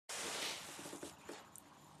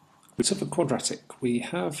So for quadratic, we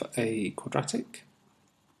have a quadratic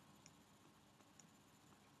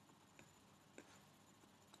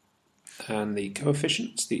and the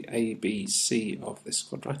coefficients, the a, b, c of this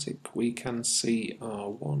quadratic, we can see are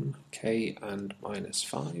 1, k and minus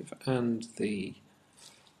 5, and the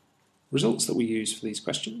results that we use for these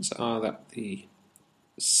questions are that the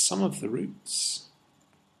sum of the roots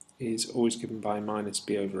is always given by minus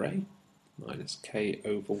b over a, minus k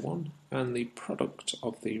over 1, and the product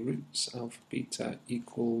of the roots alpha beta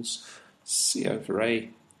equals c over a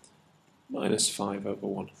minus 5 over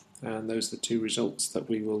 1. And those are the two results that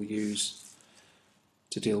we will use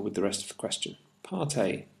to deal with the rest of the question. Part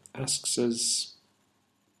A asks us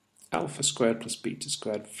alpha squared plus beta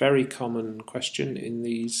squared, very common question in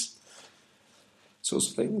these sorts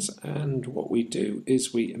of things, and what we do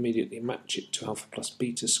is we immediately match it to alpha plus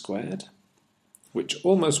beta squared, which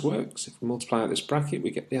almost works. If we multiply out this bracket,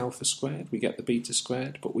 we get the alpha squared, we get the beta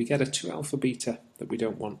squared, but we get a 2 alpha beta that we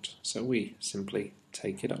don't want, so we simply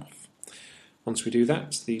take it off. Once we do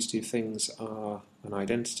that, these two things are an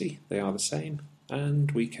identity, they are the same,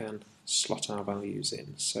 and we can slot our values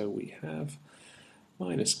in. So we have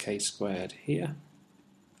minus k squared here,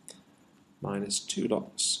 minus 2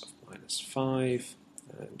 lots of minus 5,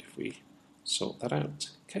 and if we sort that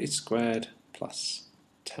out, k squared plus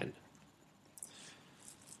 10.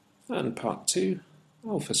 And part 2,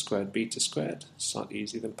 alpha squared beta squared, slightly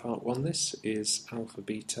easier than part 1 this, is alpha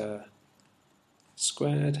beta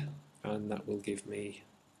squared, and that will give me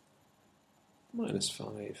minus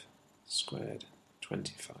 5 squared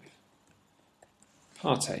 25.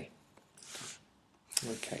 Part A.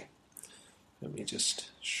 Okay, let me just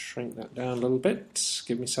shrink that down a little bit,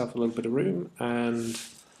 give myself a little bit of room, and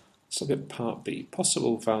let's look at part B.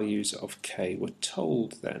 Possible values of k. We're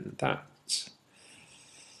told then that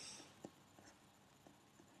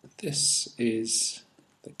this is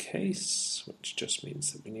the case, which just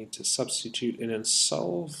means that we need to substitute in and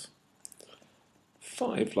solve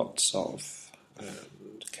 5 lots of,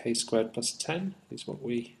 and k squared plus 10 is what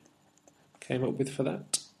we came up with for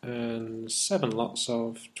that, and 7 lots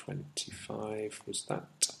of 25 was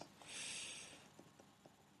that.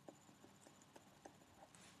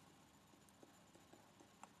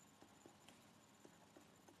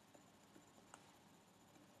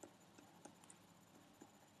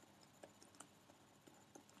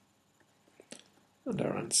 And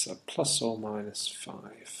our answer, plus or minus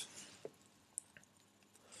 5.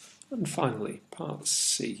 And finally, part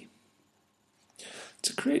C.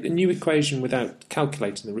 To create a new equation without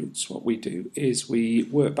calculating the roots, what we do is we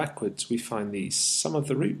work backwards. We find the sum of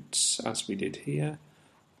the roots, as we did here,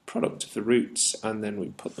 product of the roots, and then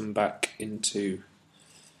we put them back into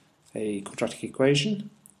a quadratic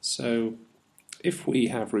equation. So if we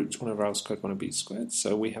have roots 1 over a squared, 1 over b squared,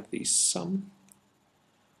 so we have the sum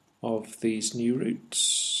of these new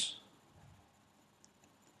roots,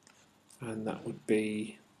 and that would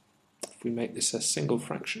be, if we make this a single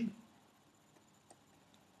fraction,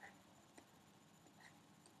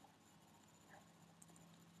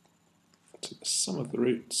 so the sum of the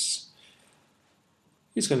roots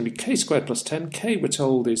is going to be k squared plus 10. K, we're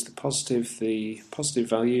told, is the positive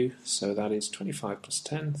value, so that is 25 plus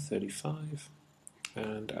 10, 35,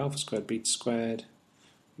 and alpha squared beta squared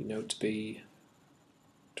we know to be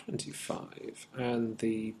 25, and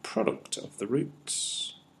the product of the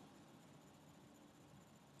roots,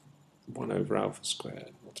 1 over alpha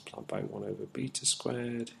squared multiplied by 1 over beta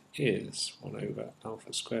squared, is 1 over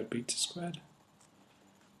alpha squared beta squared,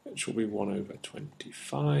 which will be 1 over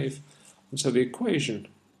 25. And so the equation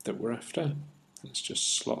that we're after, let's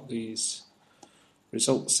just slot these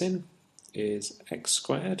results in, is x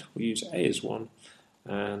squared, we use a as 1,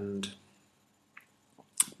 and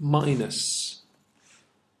minus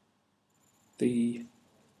the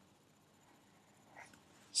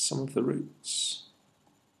sum of the roots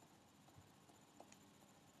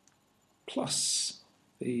plus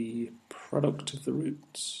the product of the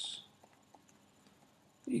roots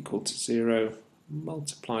equal to 0,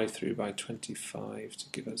 multiply through by 25 to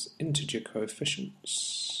give us integer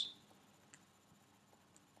coefficients,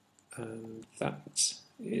 and that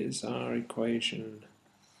is our equation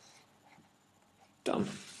done.